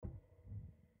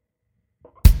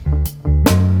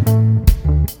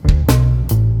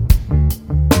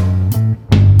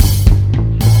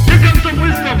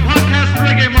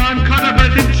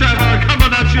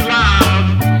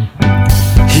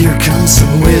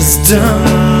wisdom,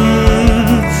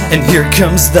 and here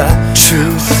comes the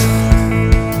truth.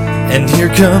 And here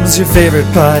comes your favorite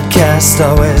podcast,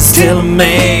 always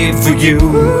tailor-made for you.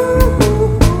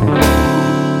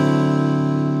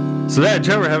 So yeah,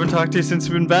 Trevor, haven't talked to you since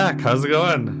you've been back. How's it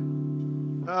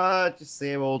going? Just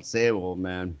same old,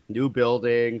 man. New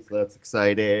buildings, that's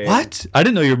exciting. What? I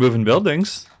didn't know you were moving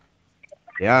buildings.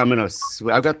 Yeah,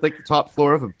 I've got like the top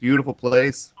floor of a beautiful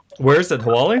place. Where is it,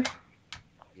 Hawaii?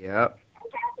 Yeah.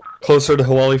 Closer to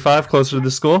Hawaii 5, closer to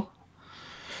the school?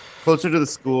 Closer to the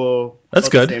school. That's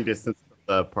about good. The same distance from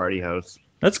the party house.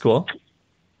 That's cool.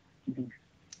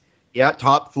 Yeah,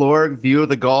 top floor, view of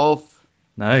the Gulf.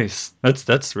 Nice.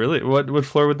 That's really... What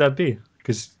floor would that be?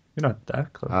 Because you're not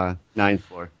that close. 9th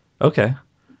floor. Okay.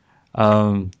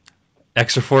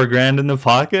 Extra $4,000 in the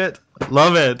pocket?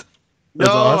 Love it. That's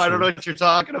No, awesome. I don't know what you're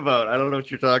talking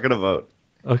about.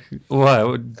 Okay.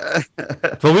 What?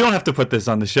 But we don't have to put this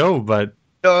on the show, but...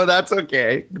 No, that's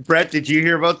okay. Brett, did you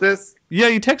hear about this? Yeah,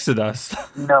 you texted us.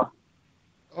 No.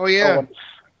 Oh, yeah. Oh,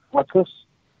 what's this?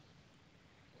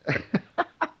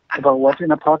 About what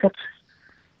in a pocket?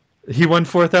 He won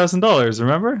 $4,000,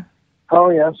 remember?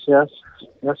 Oh, yes. Yeah.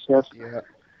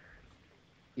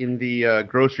 In the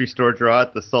grocery store draw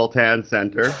at the Sultan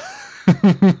Center.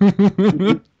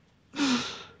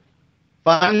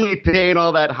 Finally paying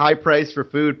all that high price for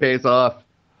food pays off.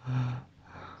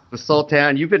 The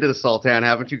Sultan, you've been to the Sultan,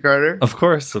 haven't you, Carter? Of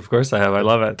course I have. I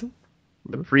love it.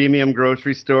 The premium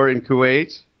grocery store in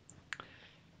Kuwait.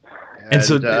 And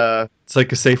so it's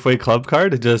like a Safeway club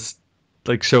card. It just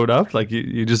like showed up. Like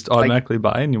you just automatically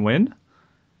buy and you win.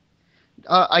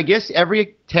 I guess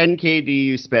every 10 KD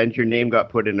you spent, your name got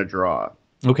put in a draw.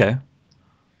 Okay.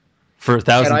 For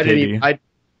 1,000 KD.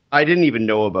 I didn't even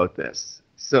know about this.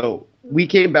 So we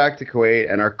came back to Kuwait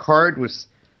and our card was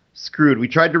screwed. We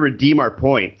tried to redeem our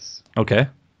points. Okay.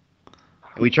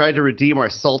 We tried to redeem our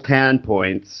Sultan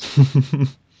points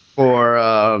for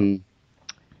a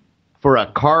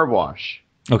car wash.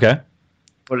 Okay.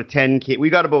 About a 10K. We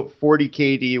got about 40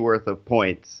 KD worth of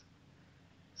points.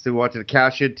 So we wanted to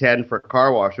cash in 10 for a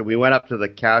car wash. And we went up to the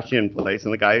cash in place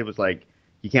and the guy was like,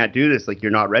 you can't do this. Like,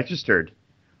 you're not registered.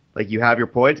 Like, you have your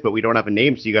points, but we don't have a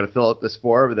name. So you got to fill out this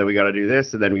form and then we got to do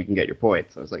this and then we can get your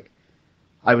points. I was like,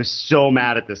 I was so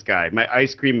mad at this guy. My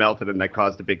ice cream melted and that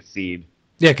caused a big seed.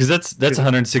 Yeah, because that's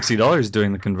 $160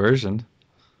 doing the conversion.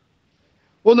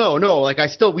 Well, no. Like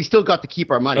we still got to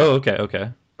keep our money. Oh, okay.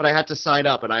 But I had to sign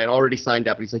up, and I had already signed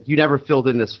up. And he's like, "You never filled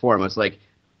in this form." I was like,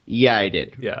 "Yeah, I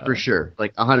did. Yeah, for sure.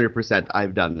 Like 100%,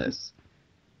 I've done this."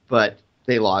 But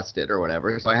they lost it or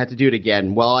whatever, so I had to do it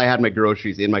again while I had my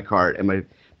groceries in my cart and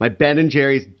my Ben &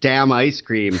 Jerry's damn ice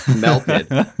cream melted.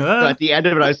 So at the end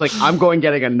of it, I was like, "I'm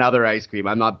getting another ice cream.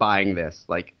 I'm not buying this.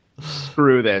 Like,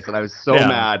 screw this." And I was so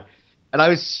mad. And I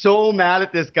was so mad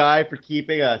at this guy for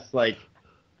keeping us. Like,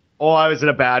 oh, I was in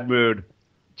a bad mood.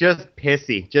 Just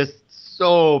pissy. Just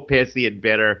so pissy and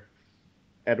bitter.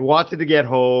 And wanted to get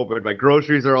home. And my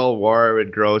groceries are all warm and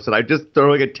gross. And I'm just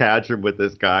throwing a tantrum with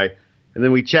this guy. And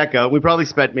then we check out. We probably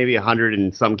spent maybe 100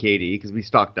 and some KD because we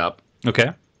stocked up.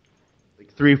 Okay.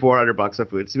 Like $300-400 of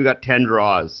food. So we got 10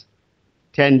 draws.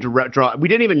 10 draw. We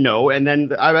didn't even know. And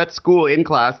then I'm at school in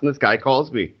class and this guy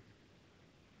calls me.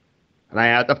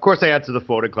 And of course I answer the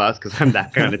phone in class because I'm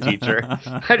that kind of teacher.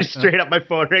 I just straight up my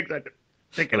phone rings. I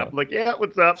pick it up. I'm like, yeah,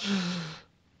 what's up?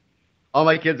 All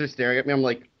my kids are staring at me. I'm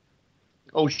like,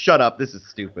 oh, shut up. This is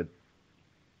stupid.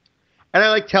 And I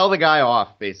like tell the guy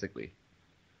off, basically.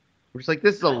 We're just like,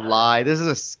 this is a lie. This is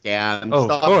a scam. Oh,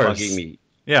 Stop of course. bugging me.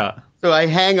 Yeah. So I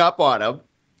hang up on him.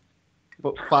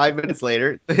 About 5 minutes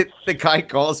later, the guy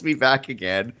calls me back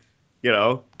again. You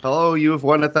know, hello, you have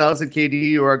won 1,000 KD.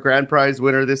 You are a grand prize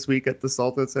winner this week at the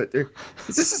Sultan Center.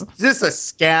 Is this a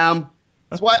scam?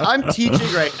 That's why I'm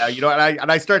teaching right now, you know,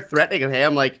 and I start threatening him. Hey,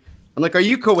 I'm like, are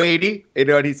you Kuwaiti? You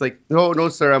know, and he's like, no,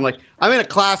 sir. I'm like, I'm in a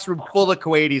classroom full of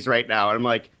Kuwaitis right now. And I'm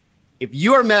like, if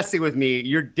you are messing with me,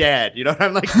 you're dead. You know, and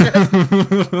I'm like,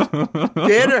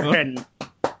 bitter and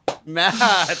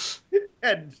mad.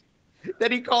 And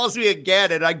then he calls me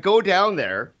again, and I go down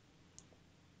there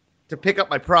to pick up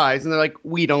my prize, and they're like,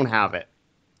 we don't have it.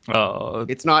 Oh.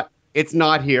 It's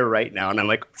not here right now. And I'm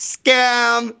like,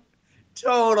 scam.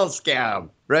 Total scam,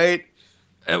 right?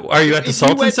 Are you at the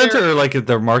Sultan Center or like at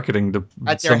their marketing?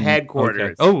 At their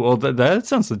headquarters. Okay. Oh, well, that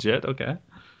sounds legit. Okay.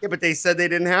 Yeah, but they said they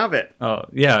didn't have it. Oh,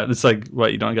 yeah. It's like,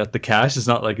 what, you don't got the cash? It's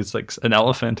not like it's like an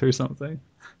elephant or something.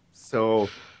 So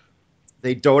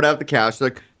they don't have the cash. They're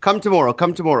like, come tomorrow.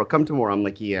 I'm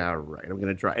like, yeah, right. I'm going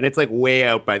to try. And it's like way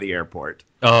out by the airport.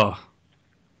 Oh.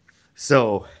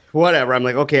 So whatever. I'm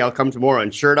like, okay, I'll come tomorrow.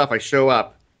 And sure enough, I show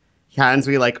up. He hands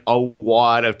me like a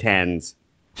wad of 10s.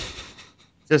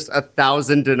 Just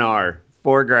 1,000 dinar,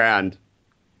 $4,000.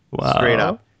 Wow. Straight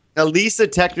up. Now, Lisa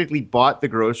technically bought the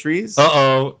groceries.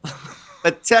 Uh-oh.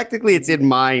 But technically, it's in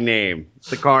my name.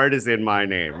 The card is in my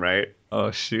name, right?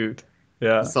 Oh, shoot.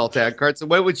 Yeah. The Sultan card. So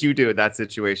what would you do in that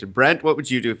situation? Brent, what would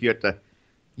you do if you had to...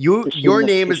 Your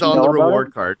name is on the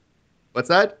reward card. What's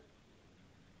that?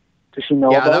 Does she know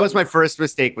about it? Yeah, that was my first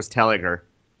mistake, was telling her.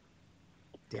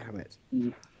 Damn it.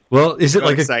 Well, is it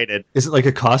like excited. Is it like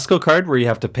a Costco card where you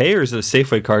have to pay, or is it a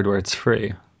Safeway card where it's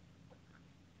free?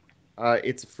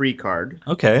 It's a free card.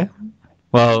 Okay.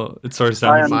 Well, it sort of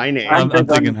sounds... my name. I'm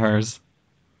thinking hers.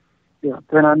 Yeah,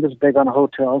 then I'm just big on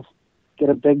hotels. Get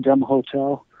a big dumb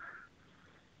hotel.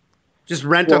 Just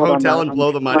rent a hotel and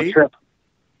blow the money?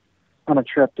 On a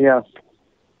trip, yeah.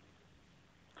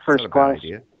 First class.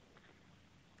 Idea.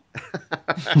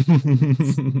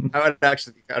 That would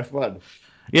actually be kind of fun.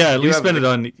 Yeah, at least spend it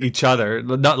on each other.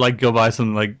 Not like go buy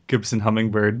some like Gibson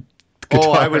Hummingbird guitar.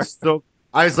 Oh,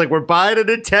 I was like, we're buying a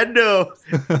Nintendo.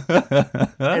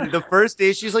 And the first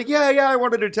day she's like, yeah, I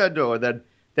want a Nintendo. And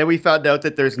then we found out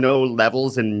that there's no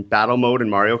levels in battle mode in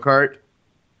Mario Kart.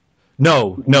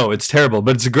 No, it's terrible,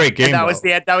 but it's a great game. And that was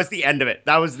the end of it.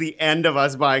 That was the end of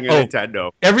us buying a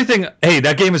Nintendo. Everything. Hey,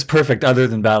 that game is perfect other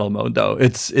than battle mode, though.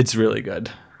 It's really good.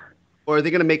 Or are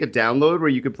they going to make a download where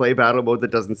you could play battle mode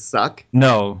that doesn't suck?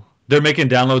 No, they're making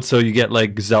downloads so you get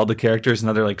like Zelda characters and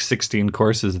other like 16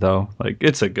 courses, though. Like,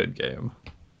 it's a good game.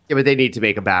 Yeah, but they need to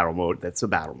make a battle mode that's a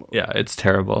battle mode. Yeah, it's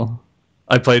terrible.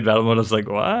 I played battle mode. I was like,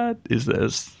 what is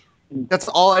this? That's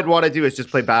all I'd want to do is just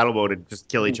play battle mode and just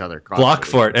kill each other. Constantly. Block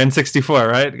Fort,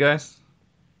 N64, right, guys?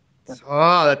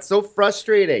 Oh, that's so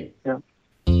frustrating. Yeah.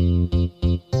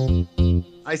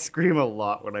 I scream a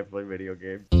lot when I play video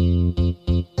games.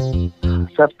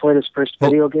 Seth played his first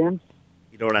video game.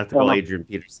 You don't have to call Adrian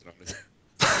Peterson on this.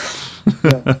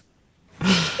 Yeah.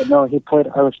 But no, he played.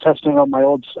 I was testing out my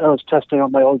old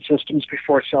systems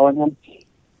before selling them.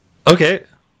 Okay.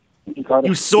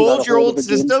 You sold your old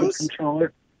systems?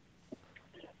 Controller.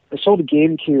 I sold a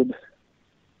GameCube.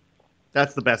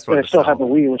 That's the best one. But I still have the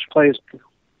Wii, we still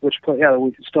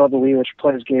have the Wii, which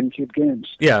plays GameCube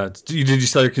games. Yeah. Did you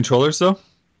sell your controllers though?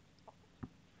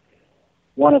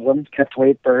 One of them kept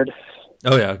Waitbird.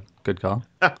 Oh yeah, good call.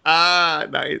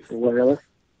 Nice. Really?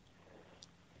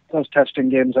 I was testing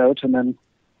games out, and then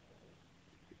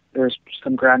there's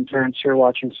some grandparents here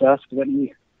watching Seth. Then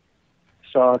he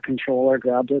saw a controller,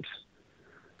 grabbed it,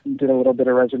 and did a little bit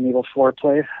of Resident Evil 4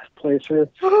 playthrough.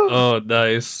 Oh,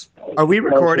 nice. Are we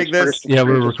recording this? Yeah,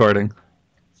 we're recording.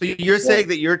 So you're saying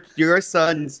that your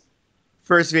son's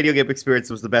first video game experience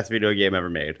was the best video game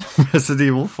ever made? Resident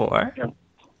Evil 4?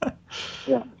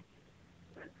 Yeah.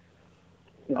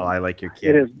 Oh, I like your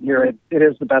kid. It is. You're right. It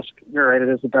is the best. You're right. It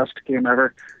is the best game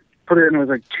ever. Put it in. It was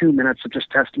like 2 minutes of just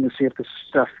testing to see if this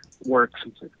stuff works.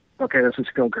 It's like, okay, this is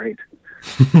still great.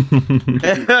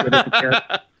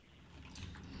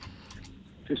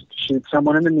 Just shoot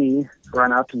someone in the knee.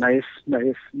 Run out to knife.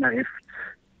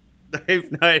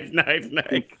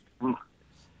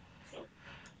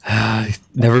 I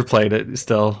never played it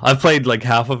still. I've played like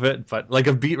half of it, but like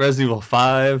I've beat Resident Evil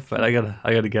 5, but I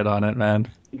gotta get on it, man.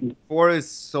 4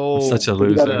 is I'm such a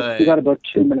loser. He got about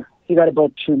 2 minutes. He got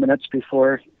about 2 minutes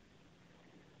before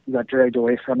he got dragged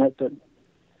away from it, but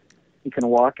he can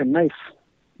walk and knife.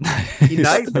 He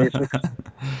knifed.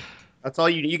 That's all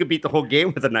you could beat the whole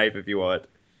game with a knife if you want.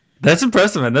 That's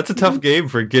impressive, man. That's a tough game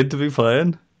for a kid to be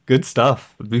playing. Good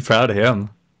stuff. I'd be proud of him.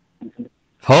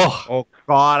 Oh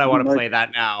God, I want to play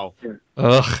that now.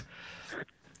 Ugh.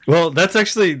 Well, that's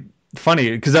actually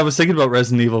funny because I was thinking about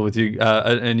Resident Evil with you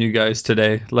and you guys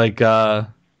today. Like, that's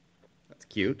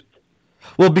cute.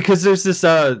 Well, because there's this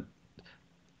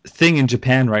thing in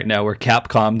Japan right now where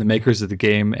Capcom, the makers of the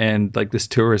game, and like this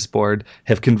tourist board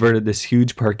have converted this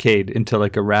huge parkade into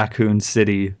like a Raccoon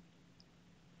City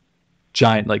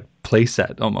giant like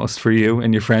playset almost for you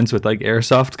and your friends with like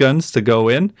airsoft guns to go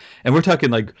in, and we're talking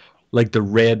like the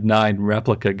Red 9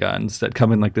 replica guns that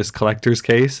come in like this collector's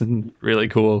case and really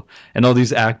cool, and all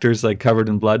these actors like covered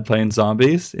in blood playing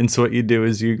zombies. And so what you do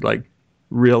is you like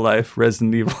real life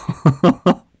Resident Evil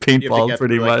paintball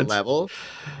pretty much. Level?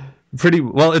 Pretty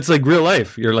well, it's like real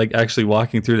life. You're like actually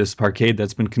walking through this parkade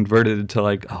that's been converted into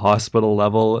like a hospital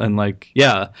level, and like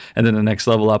and then the next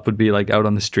level up would be like out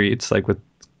on the streets like with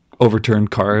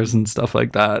overturned cars and stuff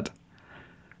like that.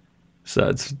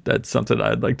 So that's something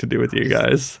I'd like to do with you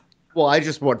guys. Well, I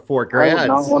just want $4,000. I would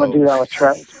not want to do that with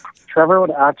Trevor. Trevor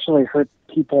would actually hurt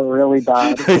people really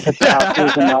bad if it's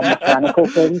actors and not mechanical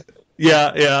things.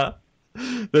 Yeah.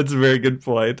 That's a very good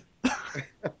point.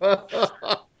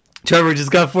 Trevor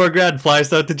just got $4,000,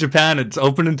 flies out to Japan. It's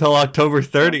open until October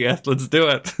 30th. Let's do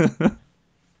it.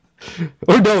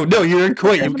 Oh no, you're in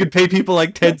Kuwait. Okay, You could pay people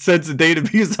like 10 cents a day to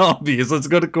be zombies. Let's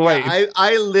go to Kuwait.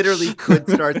 I literally could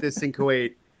start this in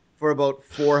Kuwait for about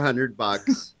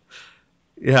 $400,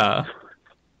 Yeah.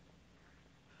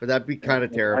 but that'd be kind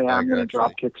of terrifying. I'm going to actually.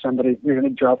 drop kick somebody. You're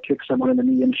going to drop kick someone in the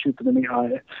knee and shoot them in the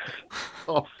eye.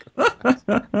 Oh,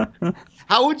 God.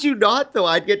 How would you not, though?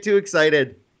 I'd get too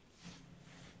excited.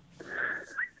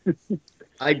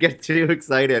 I'd get too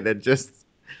excited and just.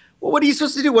 Well, what are you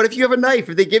supposed to do? What if you have a knife?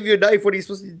 If they give you a knife, what are you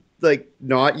supposed to, like,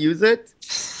 not use it?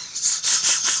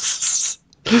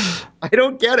 I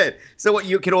don't get it. So what,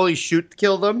 you can only shoot to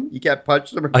kill them? You can't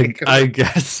punch them or kick them? I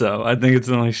guess so. I think it's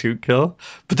only shoot kill.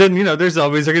 But then, there's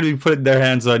always they're going to be putting their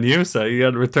hands on you, so you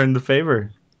got to return the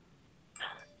favor.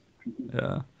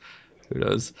 Yeah. Who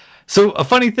knows? So a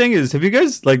funny thing is, have you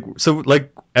guys,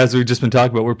 as we've just been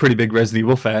talking about, we're pretty big Resident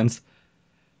Evil fans.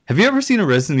 Have you ever seen a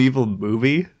Resident Evil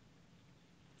movie?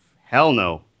 Hell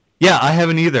no. Yeah, I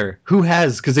haven't either. Who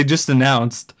has? Because they just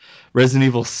announced Resident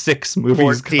Evil 6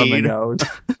 movies 14. coming out.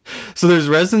 So there's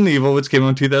Resident Evil, which came out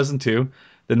in 2002.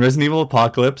 Then Resident Evil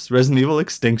Apocalypse, Resident Evil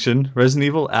Extinction, Resident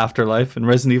Evil Afterlife, and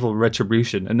Resident Evil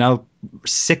Retribution. And now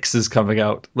 6 is coming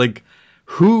out. Like,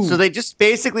 who? So they just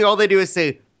basically all they do is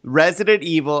say Resident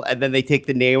Evil, and then they take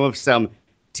the name of some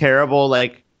terrible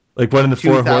like one of the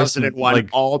Four Horsemen. 2001 Like,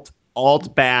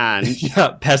 alt band. yeah,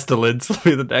 Pestilence will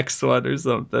be the next one or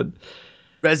something.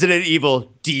 Resident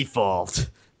Evil Default.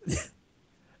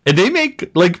 And they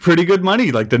make pretty good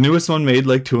money. Like the newest one made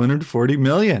like 240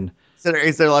 million. So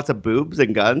is there lots of boobs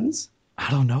and guns?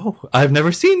 I don't know. I've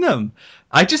never seen them.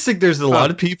 I just think there's a lot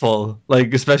of people,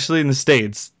 especially in the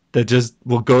States, that just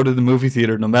will go to the movie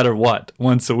theater no matter what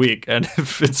once a week. And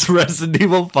if it's Resident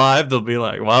Evil 5, they'll be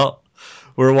like, well,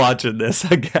 we're watching this,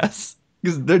 I guess.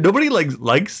 Because nobody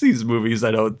likes these movies,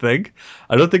 I don't think.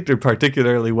 I don't think they're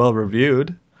particularly well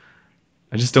reviewed.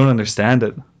 I just don't understand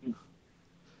it.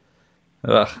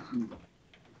 Ugh.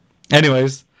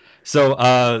 Anyways, so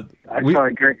I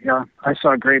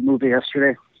saw a great movie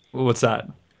yesterday. what's that?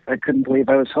 I couldn't believe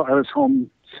I was home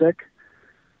sick.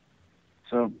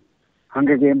 So,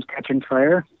 Hunger Games: Catching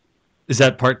Fire, Is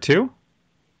that part 2?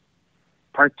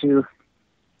 Part 2.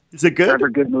 Is it good? Forever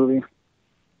good movie.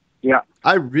 Yeah.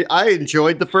 I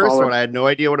enjoyed the first Solid. one. I had no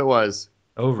idea what it was.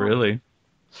 Oh, really?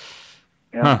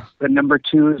 Yeah. Huh. But number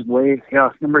 2 is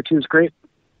number 2 is great.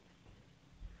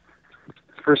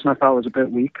 The first one I thought was a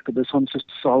bit weak, but this one's just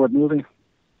a solid movie.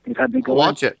 It had me I'll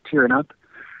watch it. tearing up.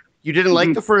 You didn't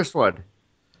like the first one?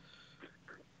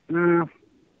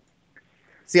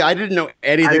 See, I didn't know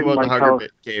anything didn't about the like Hunger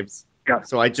Games. Yeah.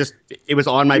 So it was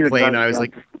on my Neither plane, did and I was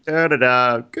like,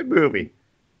 da-da-da, good movie.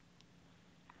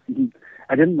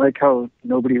 I didn't like how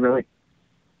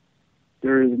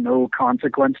there is no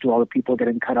consequence to all the people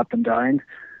getting cut up and dying.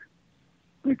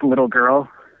 Like the little girl,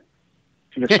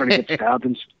 she just sort of gets stabbed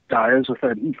and dies with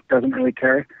it, doesn't really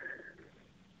care.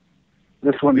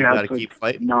 This one We has gotta keep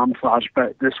fighting.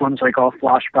 non-flashback. This one's like all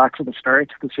flashbacks at the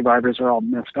start. The survivors are all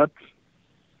messed up.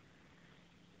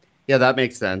 Yeah, that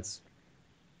makes sense.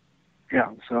 Yeah,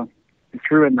 so they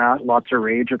threw in that, lots of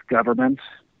rage with government.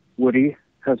 Woody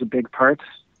has a big part.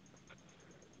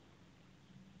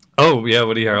 Oh, yeah,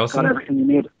 Woody Got Harrelson. everything you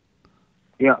need.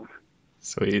 Yeah.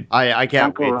 Sweet. I can't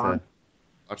Can't go wait wrong. to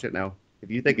watch it now. If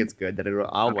you think it's good, then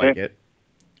I'll Okay. like it.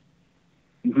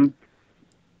 hmm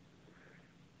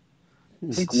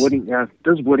I think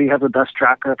does Woody have the best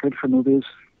track record for movies?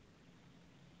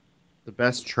 The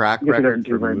best track I guess he record doesn't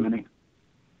do for very movie. many.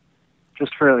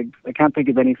 Just for I can't think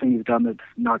of anything he's done that's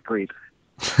not great.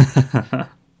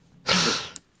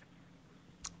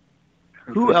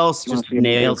 Who else You wanna just see him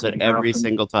nails dance it more every often?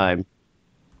 single time?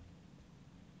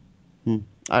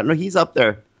 I don't know. He's up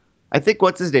there. I think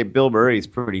what's his name? Bill Murray's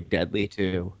pretty deadly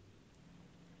too.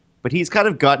 But he's kind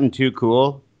of gotten too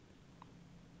cool.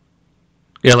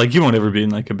 Yeah, you won't ever be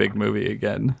in a big movie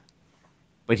again.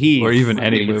 But he Or even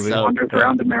any freaking movie. so- Wanders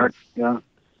around America. Yeah.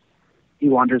 He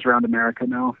wanders around America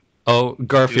now. Oh,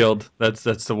 Garfield. That's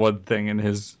the one thing in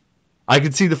his. I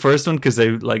could see the first one because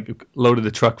they loaded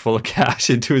a truck full of cash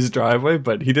into his driveway,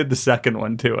 but he did the second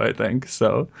one too, I think.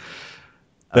 So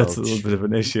that's a Ouch. little bit of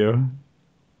an issue.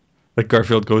 Like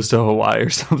Garfield Goes to Hawaii or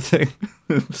something,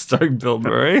 starring Bill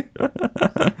Murray.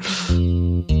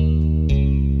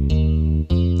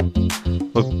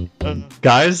 Well,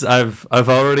 guys, I've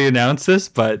already announced this,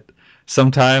 but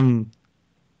sometime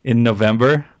in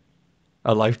November,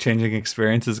 a life-changing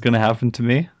experience is going to happen to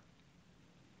me.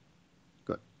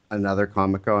 Another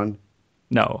Comic-Con.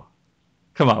 No.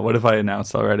 Come on, what have I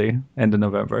announced already? End of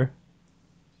November.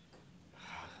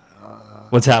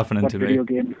 What's happening What to video me?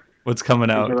 game What's coming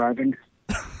is out? arriving?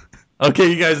 Okay,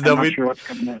 you guys know I'm me. not sure what's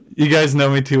coming in. You guys know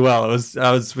me too well.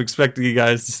 I was expecting you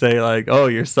guys to say like, "Oh,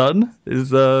 your son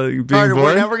is being Carter, we're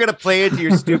born." never gonna play into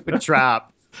your stupid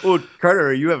trap. Oh, Carter,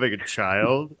 are you having a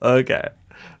child? Okay.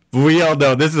 We all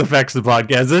know this affects the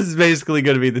podcast. This is basically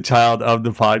going to be the child of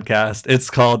the podcast. It's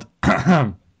called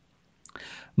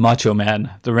Macho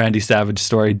Man, the Randy Savage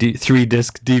story.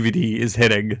 3-disc DVD is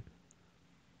hitting.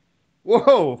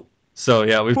 Whoa! So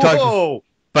yeah, we've talked. Whoa!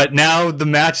 But now the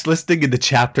match listing and the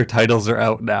chapter titles are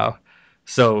out now.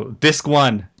 So disc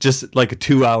 1, just like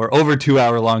over 2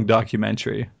 hour long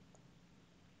documentary.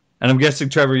 And I'm guessing,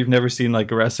 Trevor, you've never seen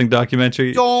like a wrestling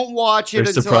documentary. Don't watch it They're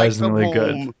until surprisingly I come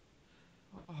good. home.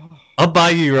 I'll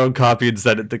buy you your own copy and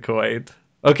send it to Kuwait.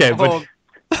 Okay, but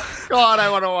Oh, God, I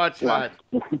want to watch that.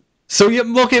 so yeah,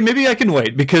 okay, maybe I can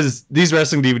wait because these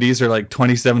wrestling DVDs are like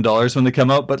 $27 when they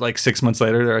come out, but like 6 months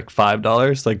later they're like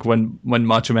 $5. Like when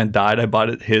Macho Man died, I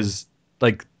bought his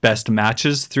like best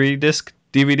matches 3-disc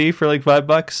DVD for like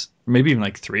 $5, maybe even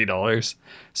like $3.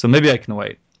 So maybe I can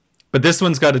wait. But this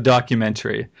one's got a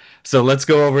documentary. So let's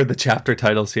go over the chapter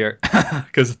titles here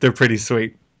because they're pretty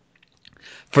sweet.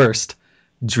 First,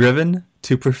 Driven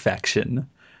to Perfection.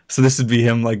 So this would be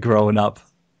him like growing up.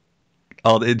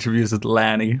 All the interviews with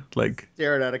Lanny, like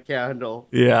Staring at a candle.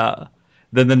 yeah.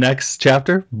 Then the next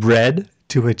chapter, Bred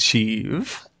to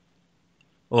Achieve.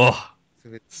 Oh,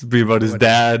 this would be about his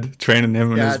dad training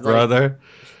him and his Dad, brother.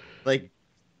 Like,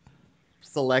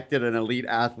 selected an elite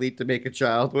athlete to make a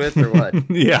child with, or what?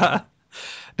 Yeah.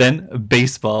 Then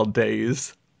Baseball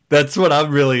Days. That's what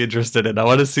I'm really interested in. I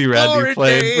want to see Randy Glory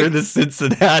playing days. for the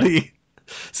Cincinnati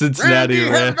Randy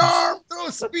Reds. Haggar, throw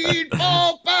speed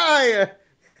ball by.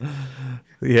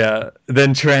 Yeah.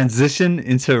 Then transition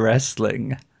into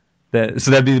wrestling. So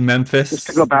that'd be Memphis. Just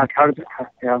to go back, how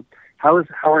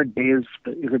are days?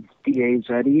 Is it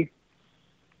D-A-Z-E?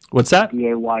 What's that?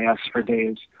 D-A-Y-S for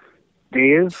days.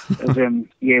 Days, as in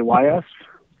D-A-Y-S,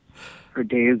 or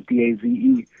days,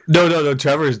 D-A-Z-E. No.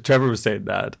 Trevor was saying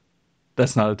that.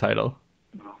 That's not a title.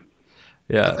 I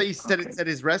Yeah. thought you said it said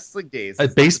his wrestling days.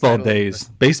 Baseball That's the title. Days.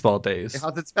 Baseball Days.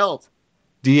 How's it spelled?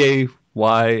 DAYS.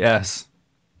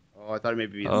 Oh, I thought it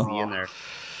maybe be a Oh. Z in there.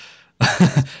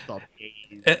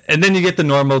 And then you get the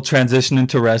normal transition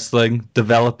into wrestling,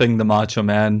 developing the Macho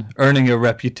Man, earning a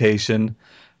reputation,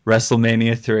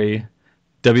 WrestleMania 3,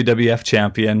 WWF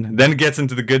champion. Then it gets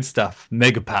into the good stuff,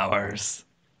 Mega Powers,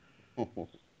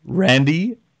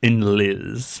 Randy and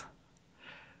Liz.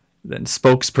 Then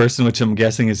spokesperson, which I'm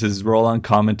guessing is his role on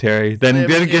commentary. Then it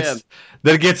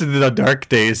gets into the dark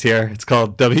days here. It's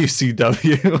called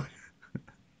WCW.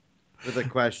 With a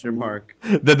question mark.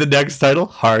 Then the next title,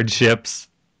 Hardships.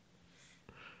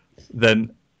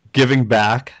 Then Giving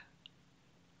Back.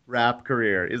 Rap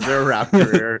career. Is there a rap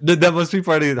career? That must be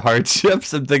part of the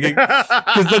Hardships, I'm thinking.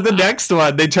 Because then the next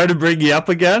one, they try to bring you up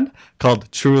again,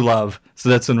 called True Love. So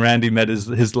that's when Randy met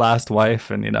his last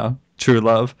wife and, True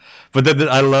Love. But then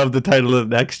I love the title of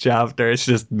the next chapter. It's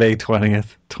just May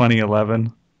 20th,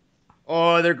 2011.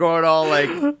 Oh, they're going all like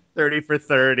 30 for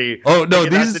 30. Oh, no,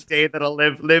 That's the day that I'll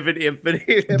live in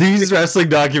infamy. These wrestling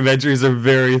documentaries are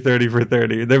very 30 for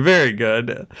 30. They're very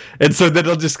good. And so then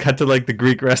it'll just cut to like the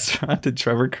Greek restaurant and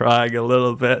Trevor crying a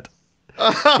little bit.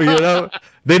 But,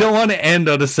 they don't want to end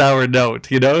on a sour note,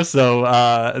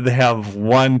 so they have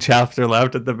one chapter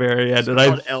left at the very end.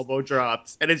 It's elbow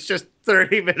drops, and it's just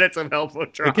 30 minutes of elbow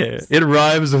drops. Okay, it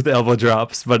rhymes with elbow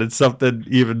drops, but it's something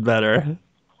even better.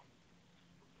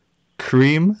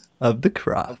 Cream of the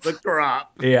crop. Of the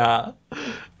crop. Yeah.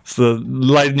 So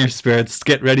lighten your spirits.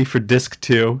 Get ready for disc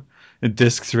 2 and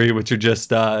disc 3, which are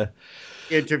just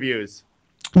Interviews.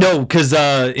 no, because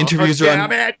interviews are on.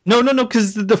 Damn it! No,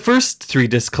 because the first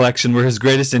 3-disc collection were his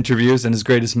greatest interviews and his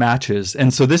greatest matches,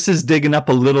 and so this is digging up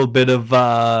a little bit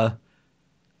of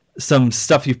some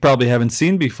stuff you probably haven't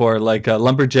seen before, like a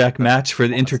lumberjack match for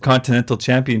the Intercontinental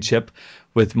Championship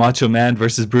with Macho Man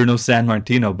versus Bruno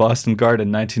Sammartino, Boston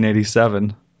Garden,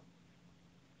 1987.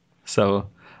 So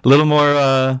a little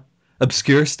more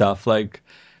obscure stuff, like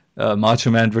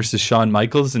Macho Man versus Shawn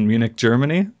Michaels in Munich,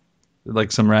 Germany,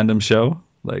 like some random show.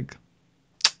 Like,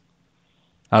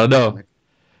 I don't know.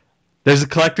 There's a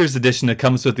collector's edition that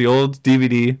comes with the old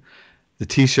DVD, the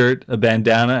T-shirt, a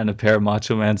bandana, and a pair of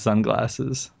Macho Man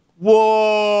sunglasses.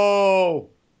 Whoa!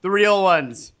 The real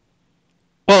ones.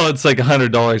 Well, it's like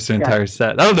 $100 the entire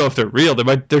set. I don't know if they're real.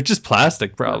 They're just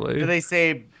plastic, probably. Do they say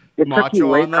It took you macho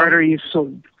way, on them? Carter. You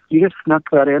just snuck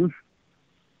that in.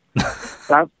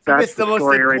 That's It's the the most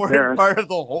story right important there. part of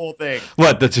the whole thing.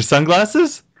 What? That's your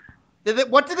sunglasses?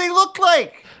 What do they look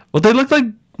like? Well, they look like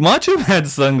Macho Man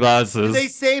sunglasses. They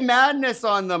say Madness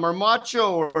on them or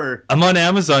Macho or. I'm on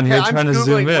Amazon here I'm trying to Googling.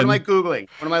 zoom What in. am I Googling?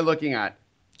 What am I looking at?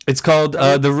 It's called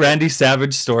the Randy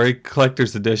Savage Story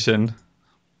Collector's Edition.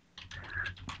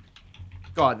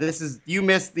 God, you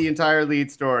missed the entire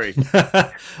lead story.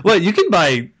 Well, you can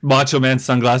buy Macho Man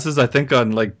sunglasses, I think, on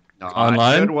Not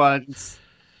online. Good ones.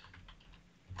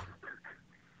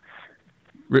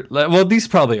 Well, these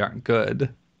probably aren't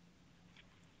good.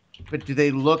 But do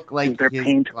they look like They're his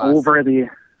paint glasses? over the.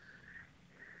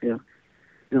 Yeah.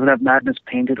 Does it have Madness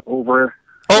painted over?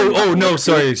 Oh no,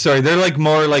 sorry. They're like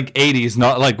more like 80s,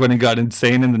 not like when it got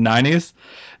insane in the 90s.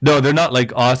 No, they're not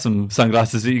like awesome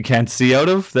sunglasses that you can't see out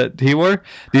of that he wore.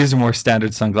 These are more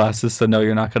standard sunglasses, so no,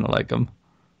 you're not going to like them.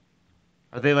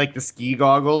 Are they like the ski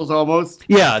goggles almost?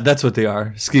 Yeah, that's what they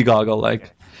are. Ski goggle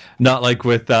like. Not like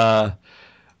with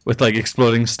like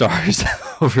exploding stars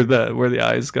over where the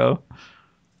eyes go.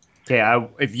 Okay,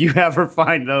 if you ever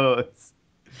find those.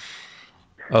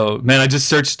 Oh, man, I just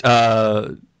searched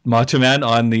Macho Man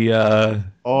on the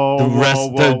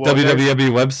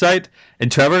WWE website.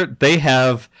 And Trevor, they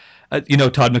have, Todd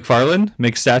McFarlane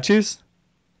makes statues.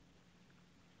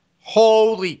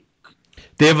 Holy.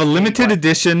 They have a limited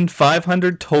edition,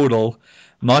 500 total,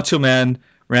 Macho Man,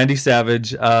 Randy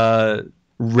Savage,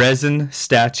 resin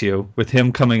statue with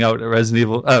him coming out at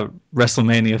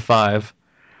WrestleMania 5.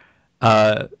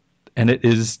 And it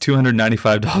is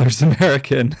 $295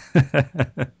 American.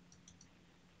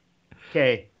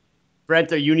 Okay.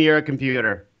 Brent, are you near a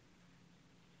computer?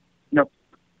 Nope.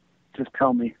 Just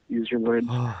tell me. Use your words.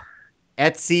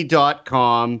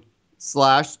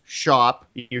 Etsy.com/shop.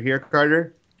 You hear,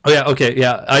 Carter? Oh, yeah, okay,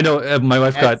 yeah. I know my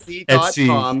wife got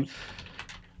Etsy.com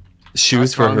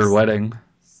shoes for her wedding.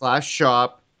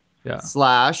 /shop Yeah.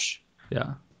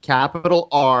 / capital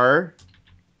R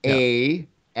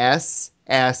ASSLOR.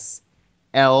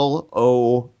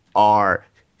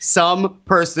 Some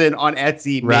person on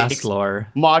Etsy makes Wrestler.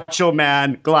 Macho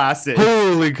Man glasses.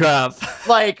 Holy crap.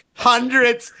 Like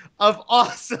hundreds of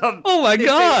awesome. Oh my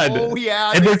God. Oh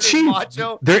yeah. And they're say cheap.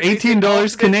 Macho. They're They say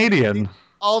 $18 Canadian.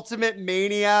 Ultimate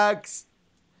Maniacs.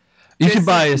 You could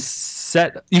buy a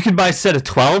set of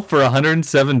 12 for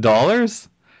 $107.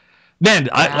 Man,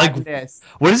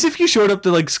 what is if you showed up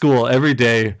to like school every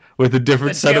day with a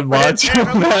different set of Macho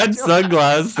Man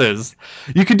sunglasses?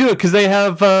 You could do it because they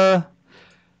have I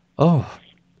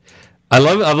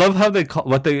love how they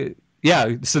call so they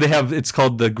have, it's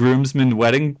called the groomsmen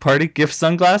wedding party gift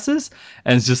sunglasses,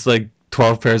 and it's just like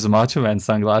 12 pairs of Macho Man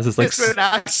sunglasses. Like,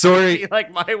 sorry,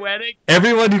 like my wedding.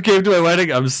 Everyone who came to my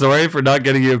wedding, I'm sorry for not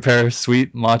getting you a pair of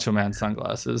sweet Macho Man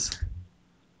sunglasses.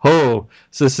 Oh,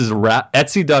 so this is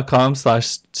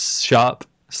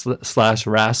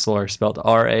Etsy.com/shop/Rasslor, spelled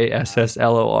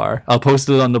RASSLOR. I'll post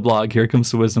it on the blog.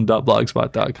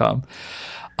 HereComesTheWisdom.blogspot.com.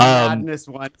 Madness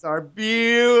ones are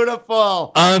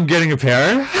beautiful. I'm getting a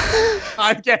pair.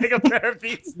 I'm getting a pair of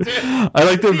these too. I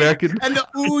like the American. And the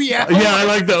ooh yeah. Yeah, I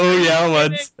like the ooh yeah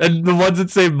ones. And the ones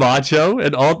that say macho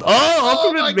and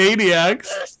Ultimate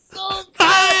Maniacs. So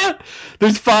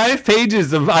There's 5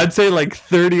 pages of, I'd say like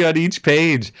 30 on each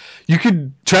page. You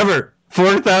could, Trevor,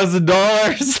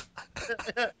 $4,000.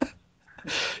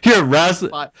 Here,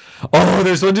 Oh,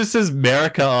 there's one that says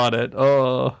America on it.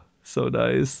 Oh, so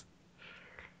nice.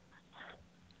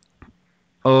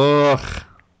 Ugh.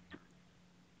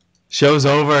 Show's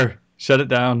over. Shut it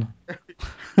down.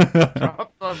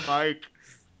 drop the mic.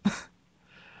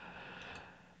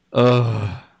 Ugh.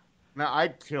 Man,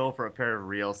 I'd kill for a pair of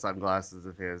real sunglasses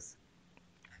of his.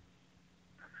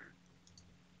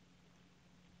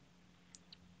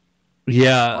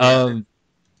 Yeah.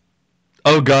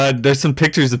 Oh God, there's some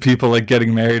pictures of people like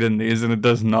getting married in these, and it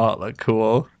does not look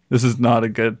cool. This is not a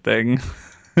good thing.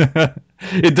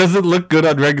 It doesn't look good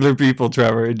on regular people,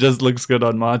 Trevor. It just looks good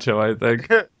on Macho, I think.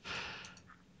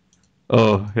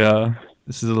 Oh yeah,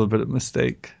 this is a little bit of a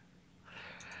mistake.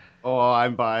 Oh,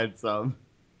 I'm buying some.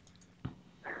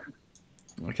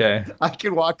 Okay. I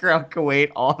can walk around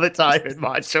Kuwait all the time in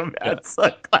Macho Man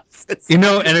sunglasses. You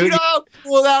know, and how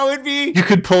cool that would be. you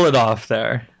could pull it off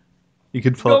there. You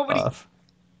could pull it off.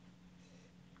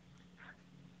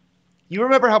 You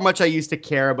remember how much I used to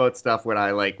care about stuff when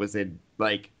I was in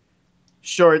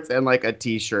shorts and a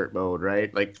t-shirt mode,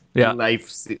 right? Yeah.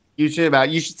 Life. You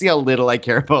should see how little I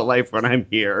care about life when I'm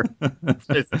here.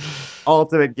 Just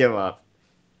ultimate give up.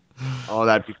 Oh,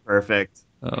 that'd be perfect.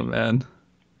 Oh man.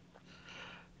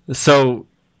 So,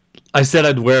 I said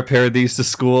I'd wear a pair of these to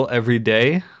school every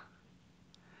day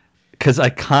because I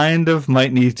kind of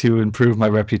might need to improve my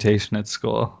reputation at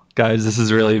school. Guys, this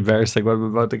is really embarrassing what I'm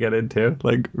about to get into.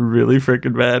 Really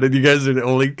freaking bad. And you guys are the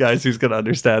only guys who's going to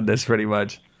understand this pretty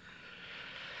much.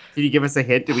 Can you give us a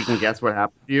hint that we can guess what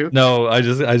happened to you? No, I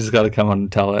just got to come on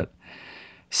and tell it.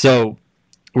 So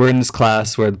we're in this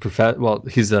class where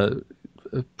he's a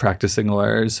practicing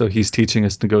lawyer, so he's teaching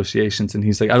us negotiations, and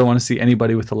he's like, I don't want to see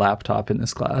anybody with a laptop in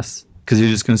this class because you're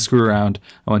just going to screw around.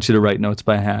 I want you to write notes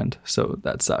by hand, so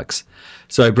that sucks.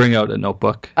 So I bring out a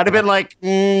notebook. I'd have been like,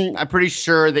 I'm pretty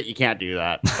sure that you can't do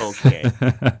that. Okay.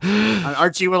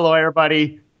 Aren't you a lawyer,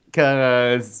 buddy?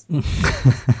 Because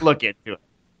look into it.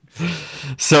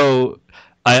 So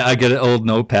I get an old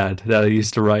notepad that I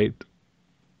used to write,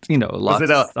 lots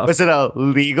of stuff. Was it a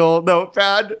legal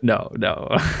notepad? No.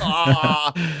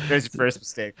 There's your first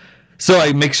mistake. So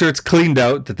I make sure it's cleaned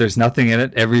out, that there's nothing in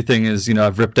it. Everything is,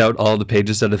 I've ripped out all the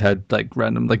pages that have had like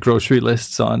random like grocery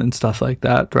lists on and stuff like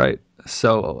that, right?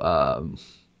 So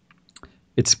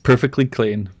it's perfectly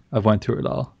clean. I've went through it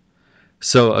all.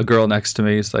 So a girl next to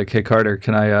me is like, hey, Carter,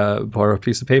 can I borrow a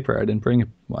piece of paper? I didn't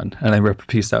bring one. And I rip a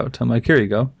piece out. I'm like, here you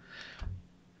go.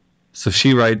 So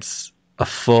she writes a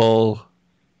full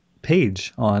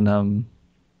page on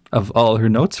of all her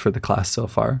notes for the class so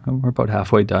far. We're about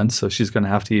halfway done, so she's going to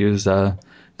have to use the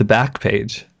back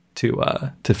page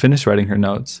to finish writing her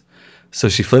notes. So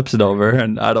she flips it over,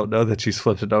 and I don't know that she's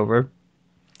flipped it over.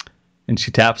 And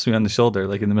she taps me on the shoulder,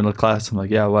 like in the middle of class. I'm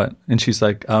like, yeah, what? And she's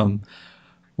like,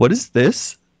 what is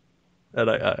this? And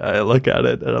I look at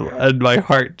it, and my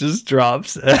heart just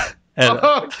drops. And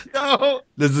oh, no.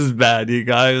 This is bad, you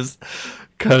guys.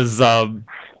 Because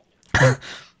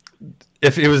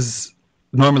if it was...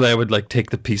 Normally, I would like take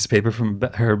the piece of paper from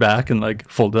her back and like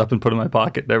fold it up and put it in my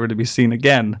pocket, never to be seen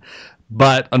again.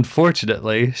 But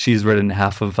unfortunately, she's written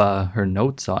half of her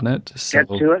notes on it. So... Get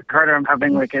to it, Carter. I'm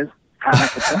having like a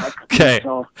panic attack. Okay.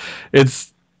 So...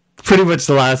 It's pretty much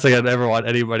the last thing I'd ever want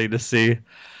anybody to see.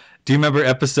 Do you remember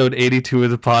episode 82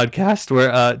 of the podcast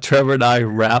where Trevor and I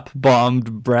rap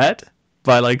bombed Brett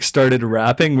by like started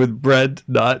rapping with Brett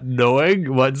not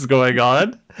knowing what's going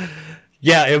on?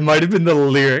 Yeah, it might have been the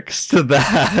lyrics to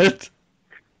that.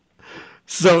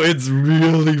 So it's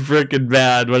really freaking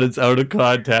bad when it's out of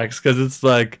context, because it's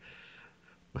like,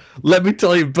 let me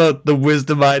tell you about the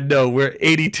wisdom I know. We're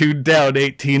 82 down,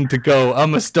 18 to go.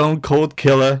 I'm a stone cold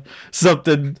killer.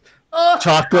 Something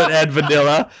chocolate and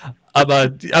vanilla. I'm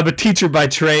a teacher by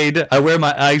trade. I wear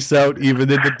my ice out even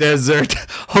in the desert.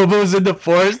 Hobos in the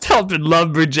forest helping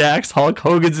lumberjacks. Hulk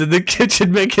Hogan's in the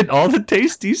kitchen making all the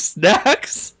tasty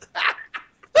snacks.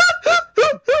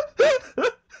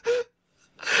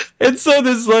 And so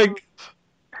this like,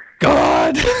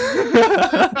 God,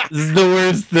 this is the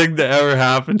worst thing that ever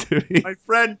happened to me. My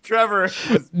friend Trevor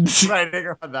was writing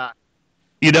on that.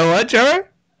 You know what, Trevor?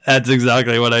 That's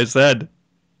exactly what I said.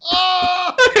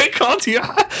 Oh! I called you.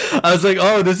 I was like,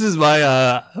 oh, this is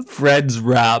my friend's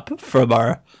rap from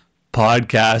our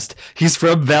podcast. He's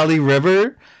from Valley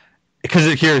River.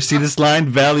 Because here, see this line?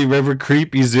 Valley River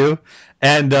Creepy Zoo.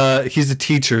 And he's a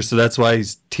teacher, so that's why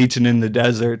he's teaching in the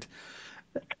desert.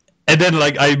 And then,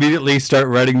 like, I immediately start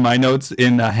writing my notes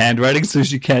in handwriting, so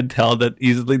she can't tell that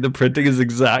easily the printing is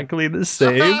exactly the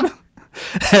same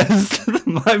as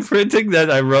my printing that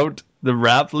I wrote the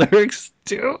rap lyrics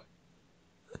to.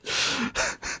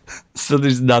 So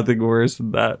there's nothing worse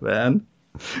than that, man.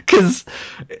 Because,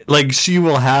 like, she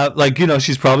will have, like,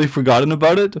 she's probably forgotten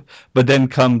about it, but then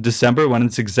come December when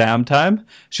it's exam time,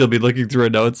 she'll be looking through her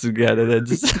notes again, and then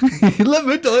just, let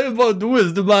me tell you about the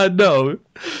wisdom I know.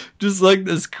 Just, like,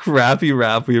 this crappy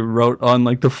rap we wrote on,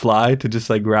 like, the fly to just,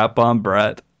 like, rap on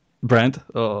Brent.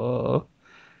 Oh.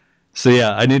 So,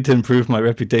 yeah, I need to improve my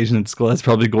reputation in school. That's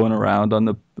probably going around on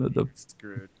the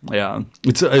Screwed. Yeah.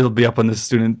 It'll be up on the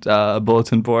student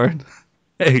bulletin board.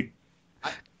 Hey.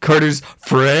 Carter's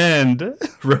friend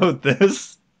wrote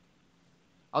this.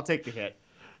 I'll take the hit.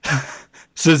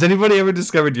 So has anybody ever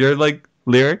discovered your like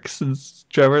lyrics since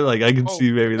Trevor? Like I can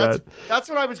see maybe that. That's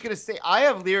what I was gonna say. I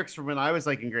have lyrics from when I was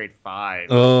like in grade 5.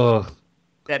 Oh.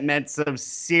 That meant some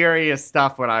serious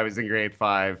stuff when I was in grade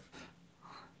 5.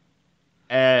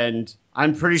 And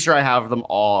I'm pretty sure I have them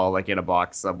all like in a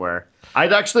box somewhere.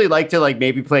 I'd actually like to like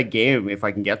maybe play a game if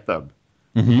I can get them.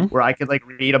 Mm-hmm. Where I could like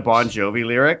read a Bon Jovi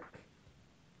lyric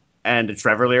and a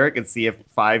Trevor lyric and see if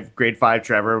grade 5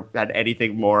 Trevor had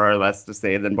anything more or less to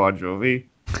say than Bon Jovi.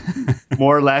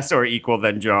 More or less or equal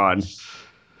than John.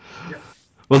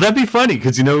 Well, that'd be funny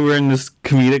because, we're in this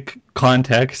comedic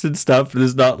context and stuff. And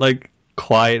it's not like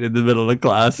quiet in the middle of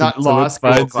class. Not law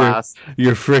school class.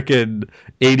 Your frickin'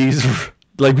 80s.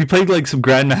 Like we played like some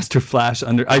Grandmaster Flash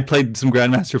I played some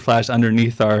Grandmaster Flash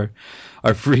underneath our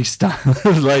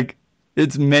freestyle. Like,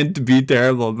 it's meant to be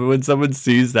terrible, but when someone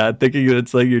sees that, thinking that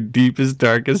it's like your deepest,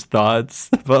 darkest thoughts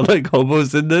about like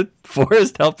hobos in the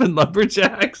forest helping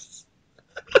lumberjacks,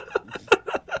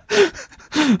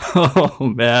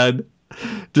 Oh man,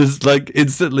 just like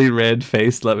instantly red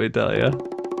face. Let me tell you.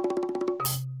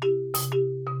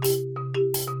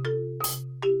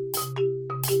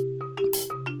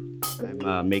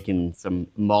 I'm making some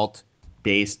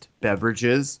malt-based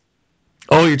beverages.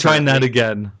 Oh, you're trying that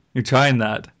again. You're trying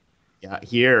that, Yeah,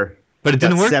 here. but it Got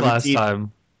didn't work last 17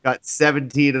 time. Got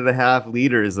 17 and a half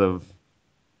liters of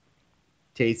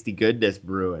tasty goodness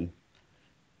brewing.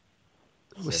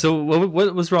 So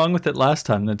what was wrong with it last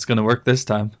time that's going to work this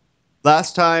time?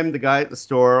 Last time, the guy at the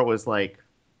store was like,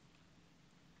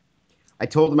 I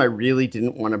told him I really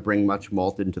didn't want to bring much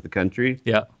malt into the country.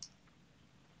 Yeah.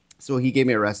 So he gave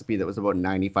me a recipe that was about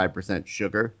 95%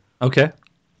 sugar. Okay.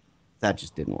 That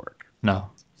just didn't work. No.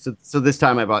 So this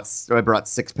time I brought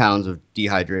 6 pounds of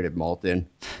dehydrated malt in,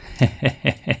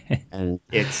 and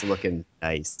it's looking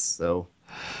nice. So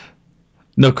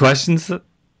No questions?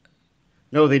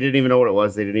 no, they didn't even know what it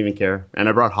was. They didn't even care. And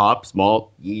I brought hops,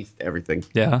 malt, yeast, everything.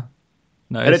 Yeah.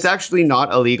 Nice. And it's actually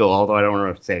not illegal, although I don't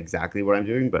want to say exactly what I'm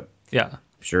doing, but yeah. I'm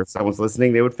sure if someone's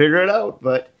listening, they would figure it out.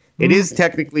 But it is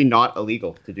technically not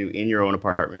illegal to do in your own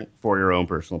apartment for your own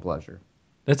personal pleasure.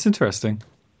 That's interesting.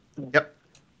 Yep.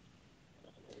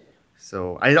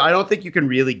 So I don't think you can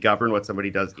really govern what somebody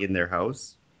does in their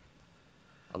house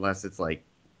unless it's like,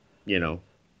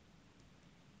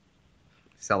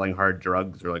 selling hard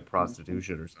drugs or like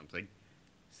prostitution or something.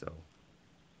 So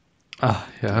Yeah.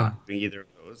 not doing either of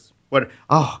those. What?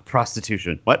 Oh,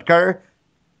 prostitution. What, Carter?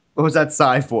 What was that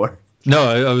sigh for? No,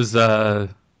 I was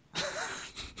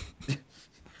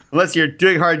Unless you're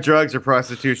doing hard drugs or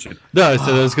prostitution. No, I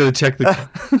said I was going to check the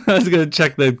I was going to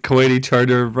check the Kuwaiti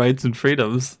Charter of Rights and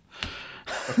Freedoms.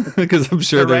 Because I'm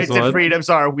sure The there's rights one. and freedoms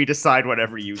are we decide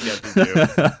whatever you get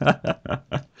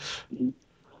to do.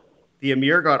 The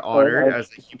Emir got honored as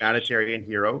a humanitarian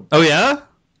hero. Oh yeah?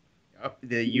 Yep.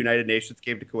 The United Nations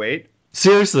came to Kuwait.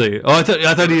 Seriously? Oh, I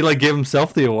thought he like gave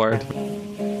himself the award.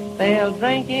 They'll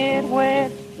drink it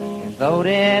wet and vote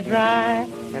it dry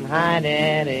and hide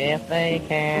it if they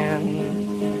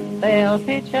can. They'll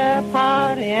pitch a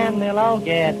party and they'll all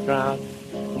get drunk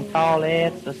and call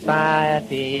it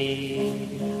society.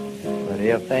 But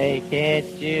if they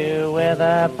catch you with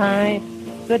a pint,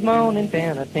 good morning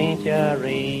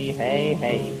penitentiary, hey,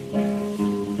 hey.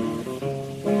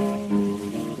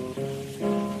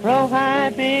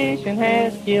 Prohibition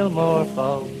has killed more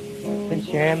folks than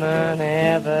Sherman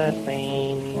ever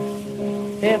seen.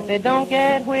 If they don't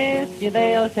get whiskey,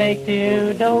 they'll take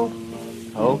to dope,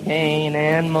 cocaine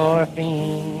and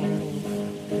morphine.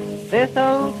 This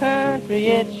old country,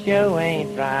 it sure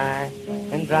ain't dry,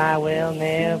 and dry will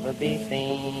never be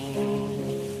seen.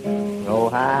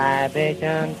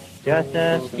 Prohibition, just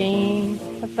a scheme,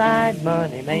 a side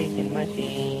money-making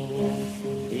machine.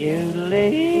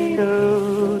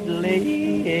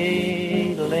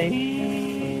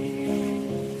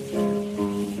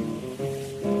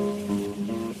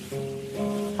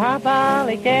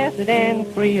 Carbolic acid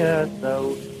and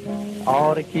creosote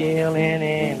ought to kill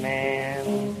any man.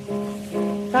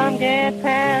 Some get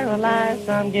paralyzed,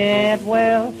 some get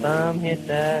well, some hit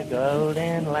the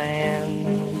golden land.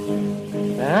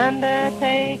 The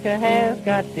undertaker has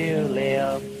got to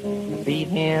live. Beat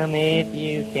him if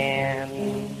you can.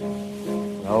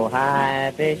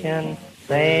 Prohibition,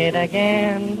 say it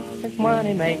again. It's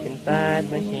money-making side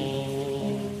machine.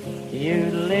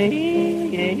 You